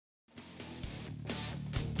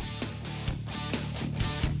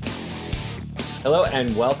Hello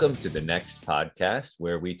and welcome to the next podcast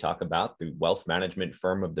where we talk about the wealth management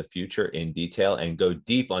firm of the future in detail and go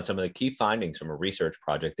deep on some of the key findings from a research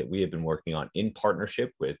project that we have been working on in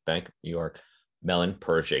partnership with Bank of New York Mellon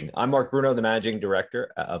Pershing. I'm Mark Bruno, the Managing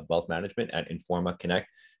Director of Wealth Management at Informa Connect,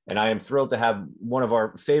 and I am thrilled to have one of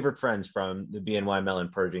our favorite friends from the BNY Mellon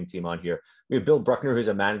Pershing team on here. We have Bill Bruckner, who's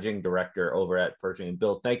a Managing Director over at Pershing. And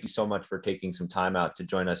Bill, thank you so much for taking some time out to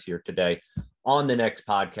join us here today on the next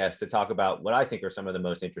podcast to talk about what I think are some of the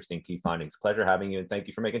most interesting key findings. Pleasure having you, and thank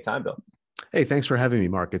you for making time, Bill. Hey, thanks for having me,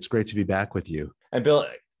 Mark. It's great to be back with you. And Bill,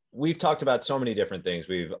 we've talked about so many different things.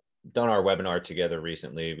 We've done our webinar together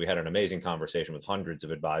recently. We had an amazing conversation with hundreds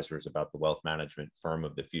of advisors about the wealth management firm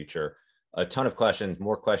of the future. A ton of questions,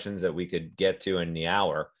 more questions that we could get to in the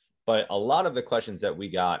hour. But a lot of the questions that we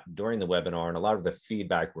got during the webinar and a lot of the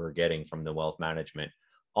feedback we're getting from the wealth management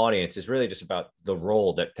audience is really just about the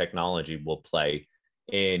role that technology will play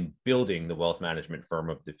in building the wealth management firm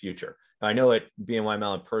of the future. Now, I know at BNY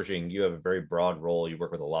Mellon Pershing, you have a very broad role. You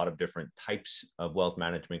work with a lot of different types of wealth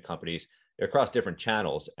management companies across different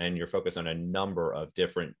channels, and you're focused on a number of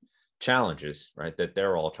different challenges, right, that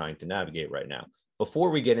they're all trying to navigate right now.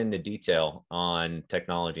 Before we get into detail on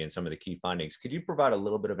technology and some of the key findings, could you provide a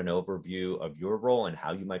little bit of an overview of your role and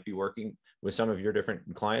how you might be working with some of your different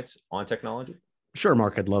clients on technology? Sure,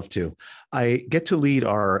 Mark, I'd love to. I get to lead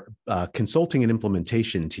our consulting and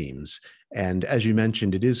implementation teams. And as you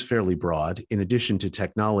mentioned, it is fairly broad. In addition to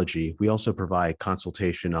technology, we also provide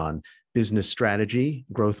consultation on business strategy,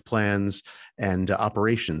 growth plans, and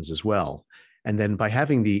operations as well. And then by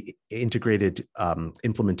having the integrated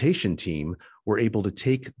implementation team, we're able to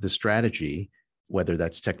take the strategy, whether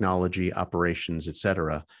that's technology, operations, et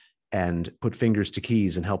cetera, and put fingers to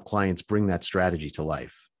keys and help clients bring that strategy to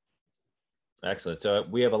life. Excellent. So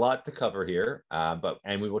we have a lot to cover here,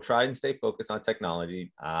 and we will try and stay focused on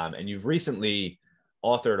technology. And you've recently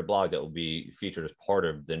authored a blog that will be featured as part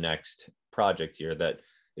of the next project here that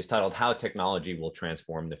is titled "How Technology Will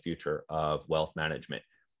Transform the Future of Wealth Management."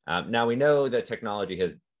 Now, we know that technology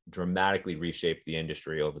has dramatically reshaped the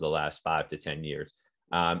industry over the last 5 to 10 years.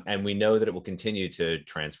 And we know that it will continue to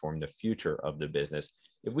transform the future of the business.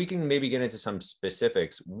 If we can maybe get into some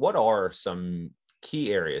specifics, what are some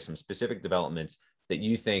key areas, some specific developments that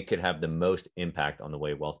you think could have the most impact on the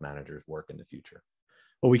way wealth managers work in the future?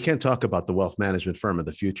 Well, we can't talk about the wealth management firm of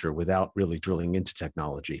the future without really drilling into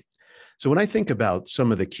technology. So when I think about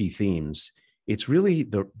some of the key themes, it's really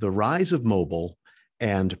the rise of mobile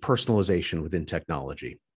and personalization within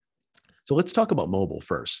technology. So let's talk about mobile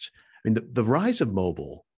first. I mean, the rise of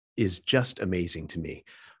mobile is just amazing to me.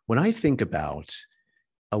 When I think about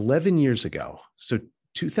 11 years ago, so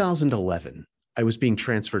 2011, I was being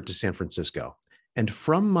transferred to San Francisco. And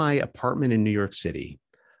from my apartment in New York City,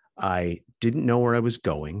 I didn't know where I was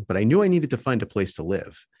going, but I knew I needed to find a place to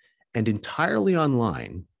live. And entirely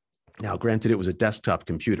online, now granted it was a desktop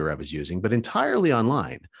computer I was using, but entirely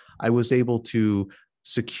online, I was able to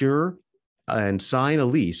secure and sign a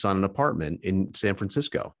lease on an apartment in San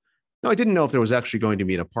Francisco. Now, I didn't know if there was actually going to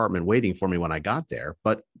be an apartment waiting for me when I got there,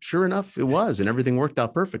 but sure enough, it was, and everything worked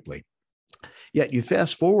out perfectly. Yet you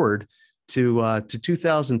fast forward to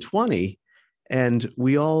 2020, and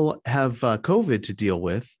we all have COVID to deal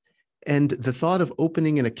with. And the thought of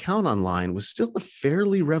opening an account online was still a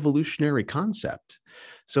fairly revolutionary concept.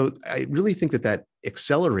 So I really think that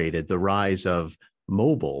accelerated the rise of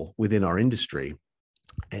mobile within our industry.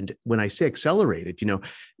 And when I say accelerated,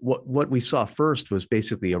 what we saw first was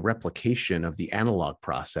basically a replication of the analog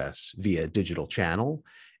process via digital channel.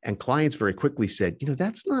 And clients very quickly said,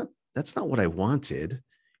 that's not what I wanted.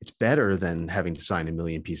 It's better than having to sign a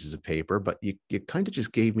million pieces of paper, but you kind of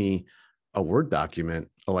just gave me a Word document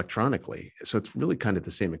electronically. So it's really kind of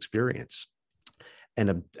the same experience.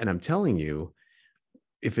 And I'm telling you,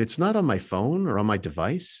 if it's not on my phone or on my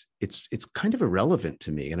device, it's kind of irrelevant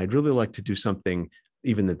to me. And I'd really like to do something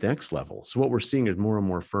even the next level. So what we're seeing is more and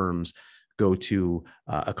more firms go to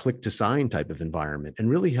a click to sign type of environment and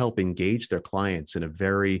really help engage their clients in a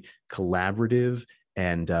very collaborative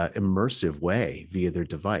and immersive way via their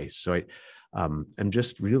device. So I'm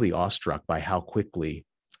just really awestruck by how quickly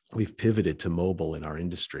we've pivoted to mobile in our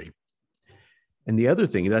industry. And the other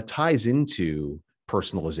thing that ties into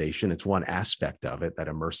personalization, it's one aspect of it, that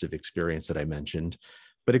immersive experience that I mentioned,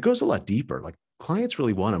 but it goes a lot deeper. Like clients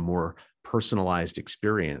really want a more personalized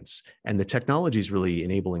experience, and the technology is really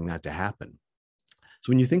enabling that to happen.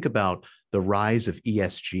 So when you think about the rise of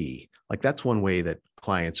ESG, like that's one way that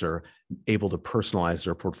clients are able to personalize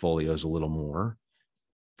their portfolios a little more.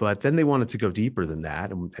 But then they wanted to go deeper than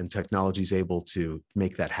that, and technology is able to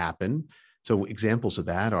make that happen. So examples of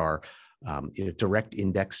that are direct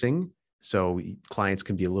indexing, So clients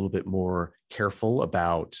can be a little bit more careful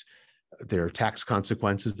about their tax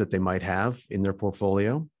consequences that they might have in their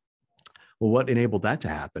portfolio. Well, what enabled that to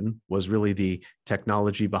happen was really the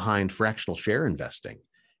technology behind fractional share investing.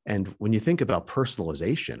 And when you think about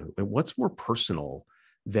personalization, what's more personal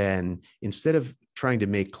than, instead of trying to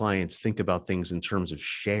make clients think about things in terms of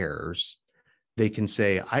shares, they can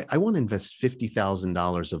say, I want to invest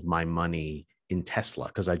 $50,000 of my money in Tesla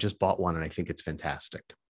because I just bought one and I think it's fantastic.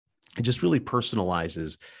 It just really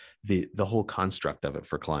personalizes the whole construct of it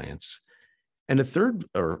for clients. And a third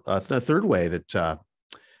way that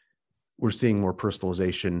we're seeing more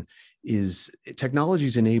personalization is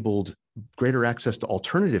technology's enabled greater access to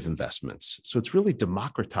alternative investments. So it's really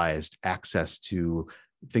democratized access to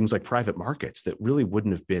things like private markets that really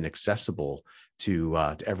wouldn't have been accessible to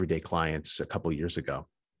everyday clients a couple of years ago.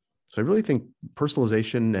 So I really think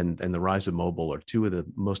personalization and the rise of mobile are two of the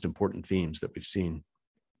most important themes that we've seen.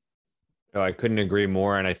 Oh, I couldn't agree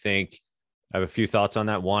more. And I think I have a few thoughts on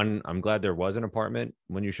that. One, I'm glad there was an apartment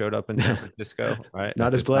when you showed up in San Francisco, right?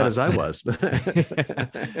 Not as glad as I was.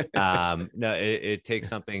 No, it takes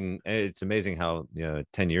something. It's amazing how,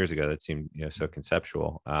 10 years ago that seemed, so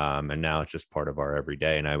conceptual. And now it's just part of our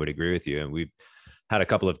everyday. And I would agree with you. And we've had a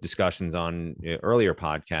couple of discussions on earlier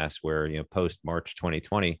podcasts where, post March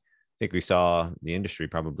 2020, I think we saw the industry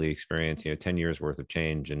probably experience, 10 years worth of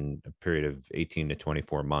change in a period of 18 to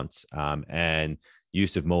 24 months. And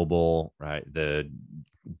use of mobile, right? The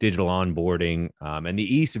digital onboarding and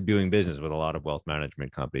the ease of doing business with a lot of wealth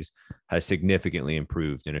management companies has significantly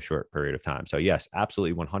improved in a short period of time. So yes,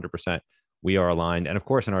 absolutely 100%. We are aligned. And of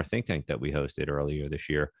course, in our think tank that we hosted earlier this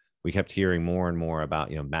year, we kept hearing more and more about,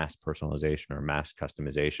 mass personalization or mass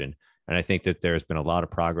customization. And I think that there's been a lot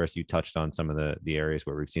of progress. You touched on some of the areas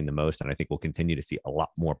where we've seen the most. And I think we'll continue to see a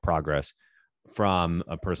lot more progress from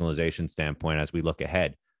a personalization standpoint as we look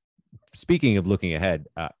ahead. Speaking of looking ahead,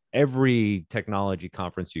 every technology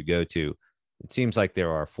conference you go to, it seems like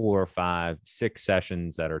there are 4, 5, 6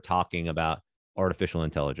 sessions that are talking about artificial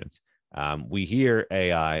intelligence. We hear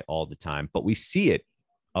AI all the time, but we see it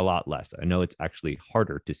a lot less. I know it's actually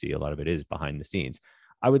harder to see. A lot of it is behind the scenes.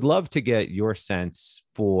 I would love to get your sense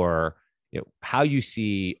for how you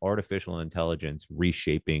see artificial intelligence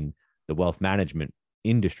reshaping the wealth management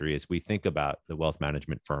industry as we think about the wealth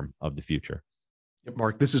management firm of the future.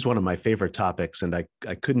 Mark, this is one of my favorite topics, and I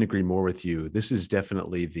couldn't agree more with you. This is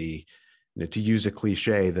definitely to use a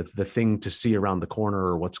cliche, the thing to see around the corner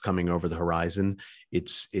or what's coming over the horizon.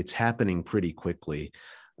 It's happening pretty quickly.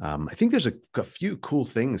 I think there's a few cool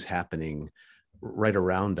things happening right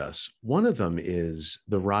around us. One of them is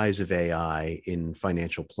the rise of AI in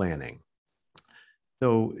financial planning.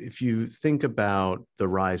 So if you think about the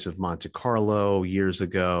rise of Monte Carlo years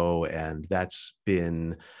ago, and that's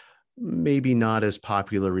been maybe not as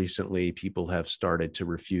popular recently. People have started to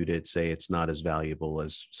refute it, say it's not as valuable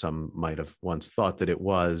as some might have once thought that it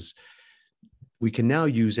was. We can now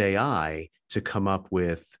use AI to come up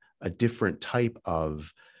with a different type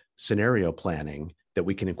of scenario planning that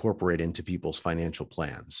we can incorporate into people's financial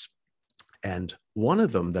plans. And one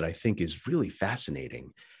of them that I think is really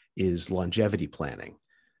fascinating is longevity planning.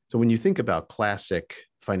 So when you think about classic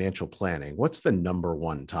financial planning, what's the number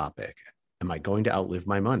one topic? Am I going to outlive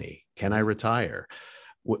my money? Can I retire?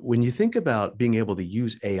 When you think about being able to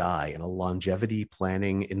use AI in a longevity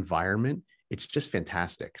planning environment, it's just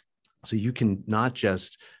fantastic. So you can not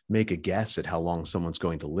just make a guess at how long someone's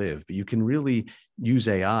going to live, but you can really use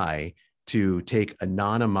AI to take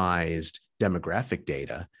anonymized demographic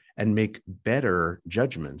data and make better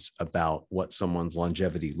judgments about what someone's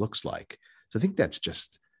longevity looks like. So I think that's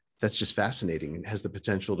just fascinating and has the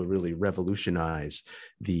potential to really revolutionize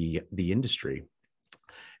the industry.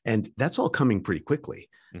 And that's all coming pretty quickly.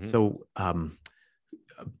 Mm-hmm. So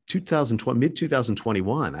mid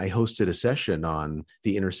 2021, I hosted a session on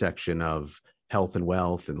the intersection of health and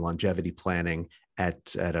wealth and longevity planning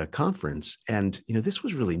at a conference. And this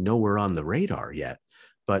was really nowhere on the radar yet.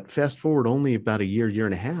 But fast forward only about a year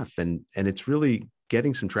and a half, and it's really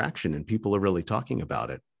getting some traction and people are really talking about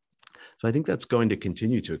it. So I think that's going to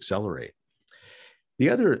continue to accelerate. The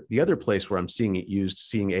other place where I'm seeing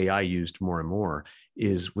AI used more and more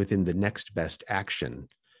is within the next best action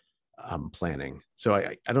planning. So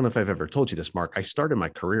I don't know if I've ever told you this, Mark. I started my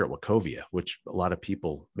career at Wachovia, which a lot of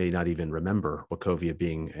people may not even remember Wachovia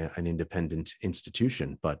being an independent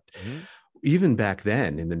institution. But even back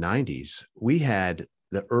then in the 90s, we had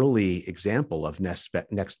the early example of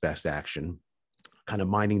next best action, kind of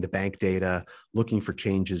mining the bank data, looking for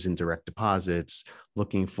changes in direct deposits,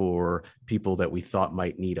 looking for people that we thought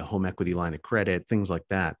might need a home equity line of credit, things like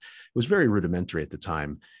that. It was very rudimentary at the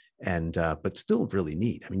time. and but still really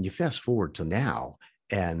neat. I mean, you fast forward to now,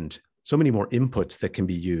 and so many more inputs that can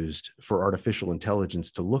be used for artificial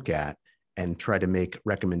intelligence to look at and try to make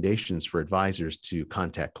recommendations for advisors to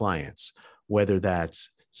contact clients, whether that's,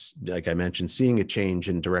 like I mentioned, seeing a change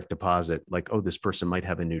in direct deposit, like, oh, this person might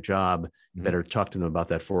have a new job, better talk to them about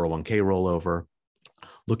that 401k rollover,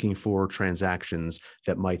 looking for transactions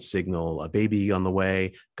that might signal a baby on the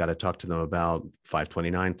way, got to talk to them about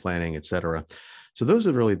 529 planning, et cetera. So those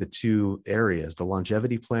are really the two areas, the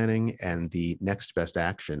longevity planning and the next best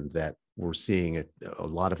action, that we're seeing a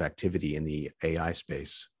lot of activity in the AI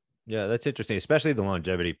space. Yeah, that's interesting, especially the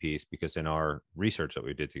longevity piece, because in our research that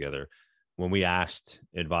we did together, when we asked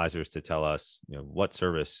advisors to tell us, what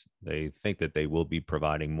service they think that they will be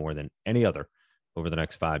providing more than any other over the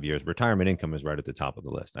next 5 years, retirement income is right at the top of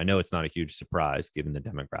the list. I know it's not a huge surprise given the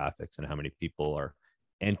demographics and how many people are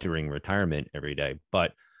entering retirement every day,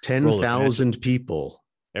 but 10,000 people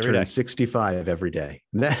every turn day. 65 every day.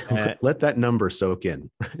 Let that number soak in.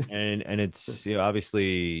 and it's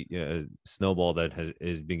obviously a snowball that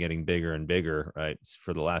has been getting bigger and bigger, right,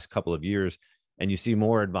 for the last couple of years. And you see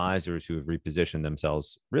more advisors who have repositioned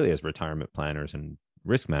themselves really as retirement planners and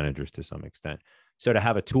risk managers to some extent. So to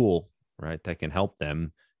have a tool, right, that can help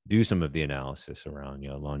them do some of the analysis around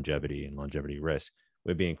longevity and longevity risk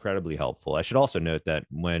would be incredibly helpful. I should also note that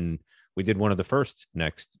when we did one of the first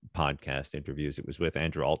Next podcast interviews, it was with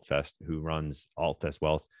Andrew Altfest, who runs Altfest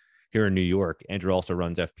Wealth here in New York. Andrew also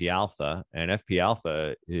runs FP Alpha, and FP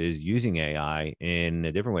Alpha is using AI in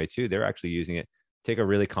a different way too. They're actually using it. Take a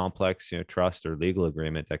really complex, trust or legal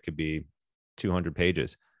agreement that could be 200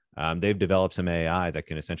 pages. They've developed some AI that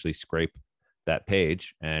can essentially scrape that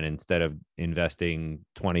page, and instead of investing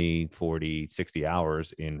 20, 40, 60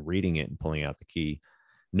 hours in reading it and pulling out the key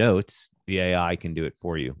notes, the AI can do it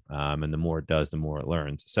for you. And the more it does, the more it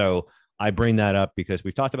learns. So I bring that up because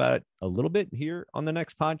we've talked about it a little bit here on the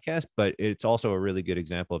Next podcast, but it's also a really good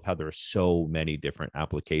example of how there are so many different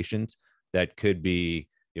applications that could be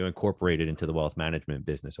incorporated into the wealth management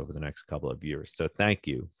business over the next couple of years. So thank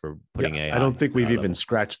you for putting AI. I don't think we've even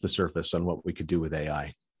scratched the surface on what we could do with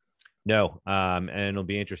AI. No. And it'll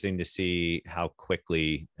be interesting to see how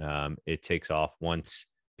quickly it takes off once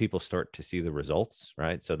people start to see the results,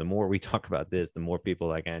 right? So the more we talk about this, the more people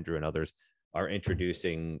like Andrew and others are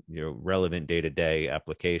introducing relevant day-to-day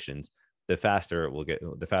applications, the faster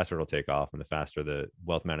it'll take off, and the faster the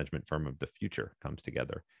wealth management firm of the future comes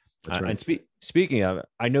together. That's right. And speaking of,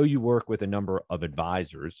 I know you work with a number of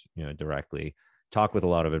advisors, directly, talk with a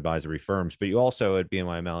lot of advisory firms, but you also at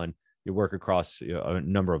BNY Mellon, you work across a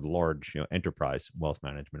number of large, enterprise wealth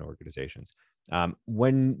management organizations.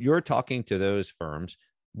 When you're talking to those firms,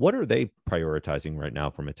 what are they prioritizing right now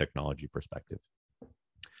from a technology perspective?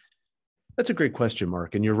 That's a great question,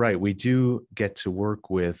 Mark. And you're right. We do get to work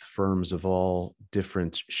with firms of all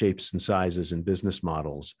different shapes and sizes and business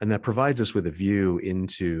models. And that provides us with a view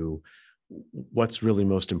into what's really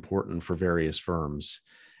most important for various firms.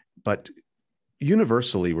 But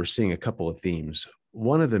universally, we're seeing a couple of themes.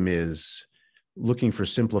 One of them is looking for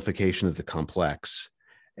simplification of the complex.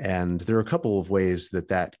 And there are a couple of ways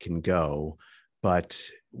that can go. But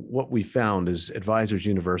what we found is advisors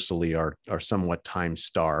universally are somewhat time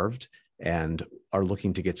starved and are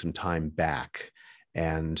looking to get some time back.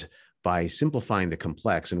 And by simplifying the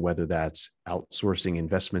complex, and whether that's outsourcing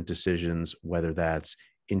investment decisions, whether that's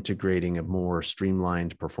integrating a more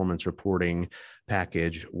streamlined performance reporting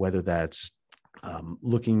package, whether that's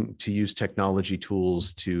looking to use technology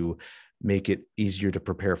tools to make it easier to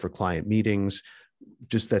prepare for client meetings,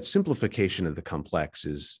 just that simplification of the complex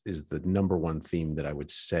is the number one theme that I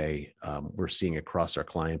would say we're seeing across our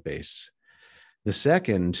client base. The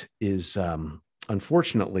second is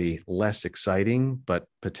unfortunately less exciting, but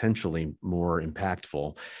potentially more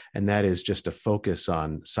impactful. And that is just a focus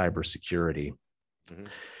on cybersecurity.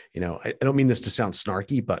 Mm-hmm. I don't mean this to sound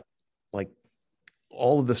snarky, but like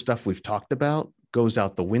all of the stuff we've talked about goes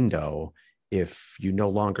out the window if you no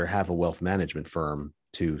longer have a wealth management firm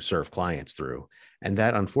to serve clients through. And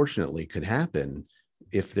that unfortunately could happen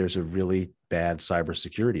if there's a really bad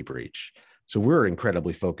cybersecurity breach. So we're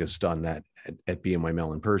incredibly focused on that at BNY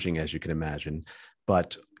Mellon Pershing, as you can imagine.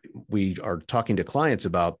 But we are talking to clients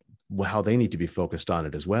about how they need to be focused on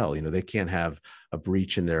it as well. They can't have a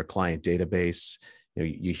breach in their client database.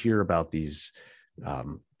 You hear about these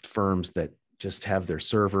firms that just have their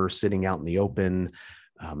server sitting out in the open.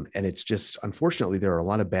 And it's just, unfortunately, there are a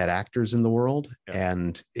lot of bad actors in the world,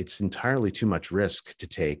 and it's entirely too much risk to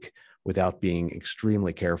take without being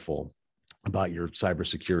extremely careful about your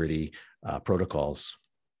cybersecurity protocols.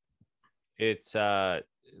 It's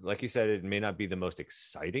like you said, it may not be the most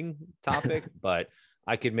exciting topic, but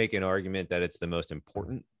I could make an argument that it's the most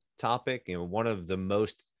important topic. One of the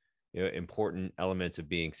most important elements of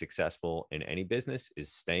being successful in any business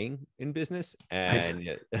is staying in business. And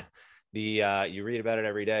you read about it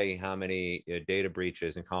every day, how many data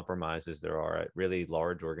breaches and compromises there are at really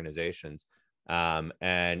large organizations.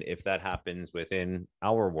 And if that happens within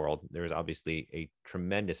our world, there's obviously a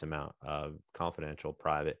tremendous amount of confidential,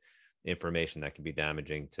 private information that can be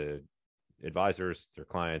damaging to advisors, their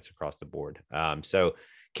clients across the board. So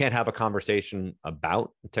can't have a conversation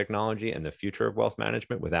about technology and the future of wealth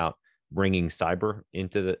management without bringing cyber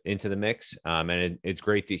into the mix. And it's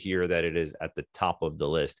great to hear that it is at the top of the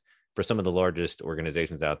list for some of the largest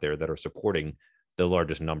organizations out there that are supporting the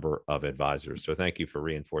largest number of advisors. So thank you for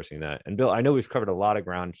reinforcing that. And Bill, I know we've covered a lot of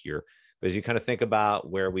ground here, but as you kind of think about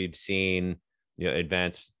where we've seen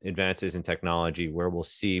advances in technology, where we'll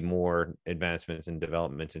see more advancements and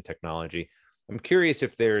developments in technology, I'm curious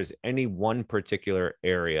if there's any one particular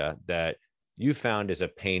area that you found is a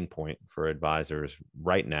pain point for advisors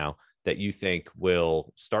right now that you think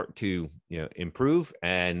will start to improve,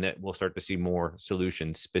 and that we'll start to see more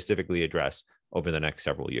solutions specifically address over the next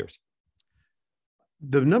several years?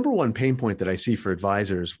 The number one pain point that I see for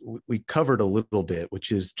advisors, we covered a little bit,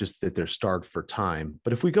 which is just that they're starved for time.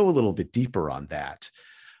 But if we go a little bit deeper on that,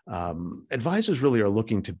 advisors really are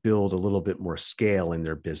looking to build a little bit more scale in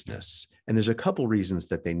their business. And there's a couple reasons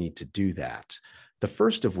that they need to do that. The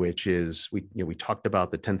first of which is we talked about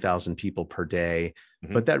the 10,000 people per day,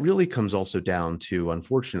 but that really comes also down to,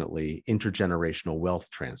 unfortunately, intergenerational wealth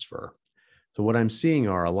transfer. So what I'm seeing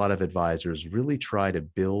are a lot of advisors really try to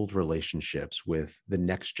build relationships with the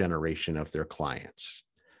next generation of their clients.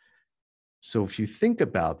 So if you think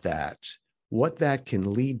about that, what that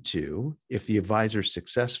can lead to, if the advisor's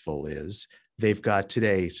successful, is they've got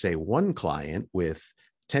today, say, one client with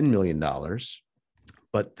 $10 million,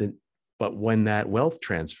 but when that wealth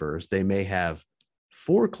transfers, they may have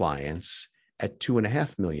 4 clients at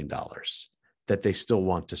 $2.5 million that they still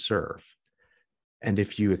want to serve. And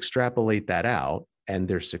if you extrapolate that out and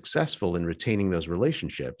they're successful in retaining those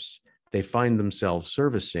relationships, they find themselves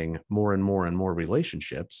servicing more and more and more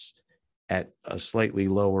relationships at a slightly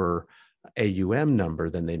lower AUM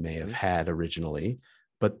number than they may have had originally.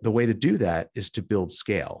 But the way to do that is to build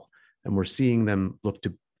scale. And we're seeing them look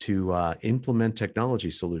to implement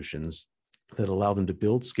technology solutions that allow them to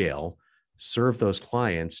build scale, serve those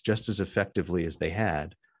clients just as effectively as they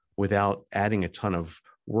had without adding a ton of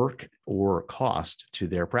work or cost to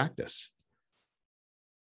their practice.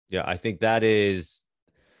 Yeah, I think that is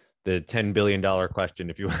the $10 billion question.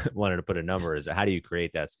 If you wanted to put a number, is how do you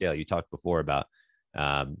create that scale? You talked before about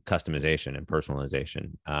customization and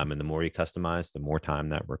personalization. And the more you customize, the more time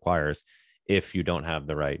that requires if you don't have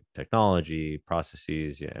the right technology,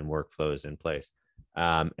 processes, and workflows in place.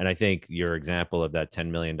 And I think your example of that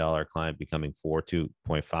 $10 million client becoming 4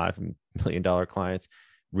 $2.5 million clients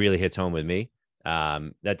really hits home with me.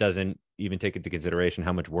 That doesn't even take into consideration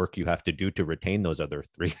how much work you have to do to retain those other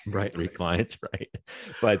three clients, right?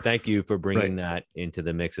 But thank you for bringing that into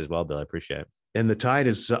the mix as well, Bill. I appreciate it. And the tide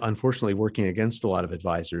is unfortunately working against a lot of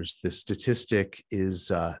advisors. The statistic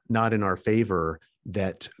is not in our favor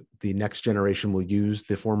that the next generation will use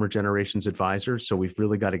the former generation's advisors. So we've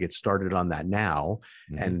really got to get started on that now.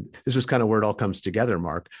 And this is kind of where it all comes together,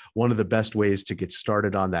 Mark. One of the best ways to get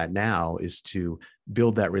started on that now is to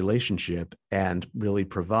build that relationship and really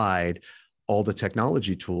provide all the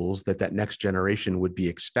technology tools that next generation would be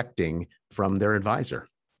expecting from their advisor.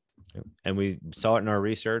 And we saw it in our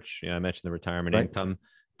research. I mentioned the retirement income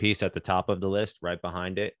piece at the top of the list. Right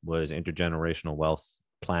behind it was intergenerational wealth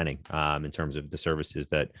planning, in terms of the services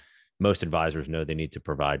that most advisors know they need to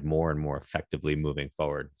provide more and more effectively moving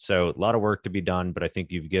forward. So a lot of work to be done, but I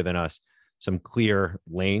think you've given us some clear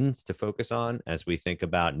lanes to focus on as we think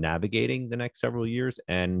about navigating the next several years,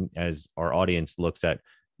 and as our audience looks at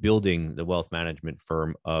building the wealth management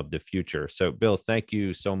firm of the future. So Bill, thank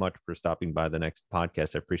you so much for stopping by the next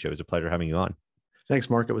podcast. I appreciate it. It was a pleasure having you on. Thanks,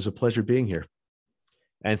 Mark. It was a pleasure being here.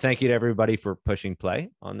 And thank you to everybody for pushing play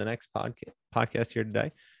on the next podcast here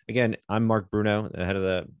today. Again, I'm Mark Bruno, the head of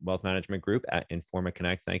the Wealth Management Group at Informa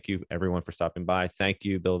Connect. Thank you, everyone, for stopping by. Thank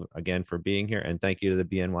you, Bill, again, for being here. And thank you to the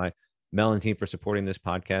BNY Mellon team for supporting this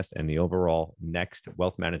podcast and the overall next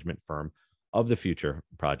wealth management firm of the future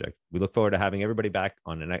project. We look forward to having everybody back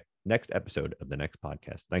on the next episode of the next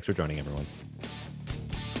podcast. Thanks for joining, everyone.